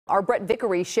Our Brett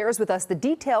Vickery shares with us the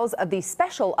details of the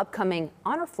special upcoming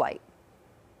honor flight.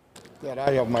 That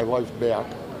I have my life back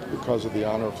because of the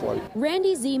honor flight.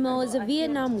 Randy Zemo is a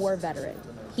Vietnam War veteran.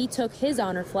 He took his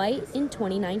honor flight in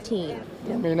 2019.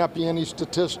 There may not be any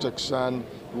statistics on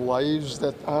lives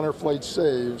that honor flight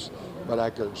saves, but I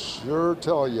could sure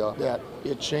tell you that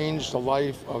it changed the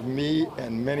life of me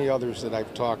and many others that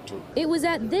I've talked to. It was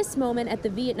at this moment at the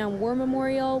Vietnam War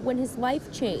Memorial when his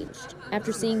life changed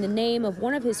after seeing the name of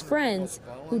one of his friends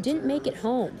who didn't make it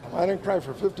home. I didn't cry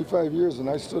for 55 years, and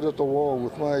I stood at the wall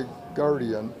with my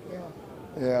guardian,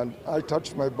 and I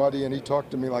touched my buddy, and he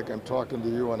talked to me like I'm talking to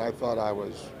you, and I thought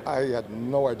I had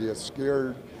no idea,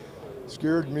 scared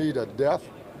me to death.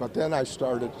 But then I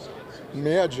started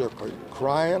magically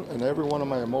crying, and every one of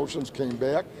my emotions came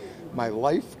back. My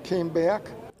life came back.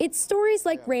 It's stories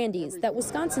like Randy's that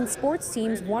Wisconsin sports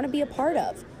teams want to be a part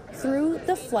of through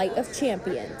the Flight of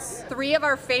Champions. 3 of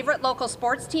our favorite local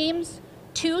sports teams,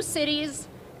 2 cities,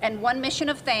 and 1 mission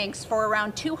of thanks for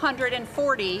around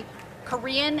 240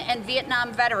 Korean and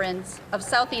Vietnam veterans of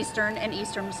southeastern and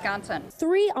eastern Wisconsin.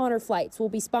 3 honor flights will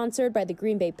be sponsored by the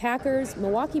Green Bay Packers,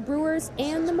 Milwaukee Brewers,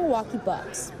 and the Milwaukee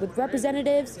Bucks, with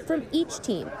representatives from each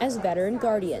team as veteran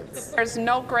guardians. There's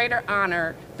no greater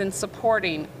honor than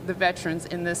supporting the veterans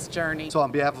in this journey. So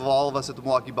on behalf of all of us at the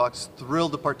Milwaukee Bucks,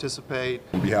 thrilled to participate.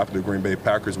 On behalf of the Green Bay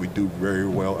Packers, we do very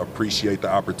well appreciate the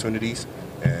opportunities,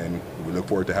 and we look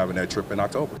forward to having that trip in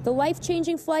October. The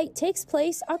life-changing flight takes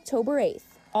place October 8th.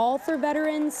 All for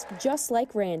veterans just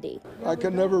like Randy. I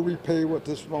can never repay what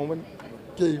this moment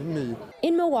gave me.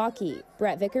 In Milwaukee,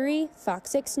 Brett Vickery,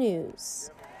 FOX 6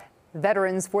 News.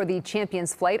 Veterans for the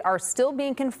Champions Flight are still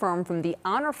being confirmed from the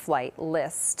honor flight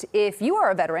list. If you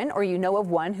are a veteran or you know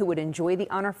of one who would enjoy the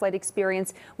honor flight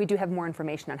experience, we do have more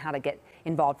information on how to get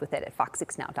involved with it at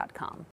fox6now.com.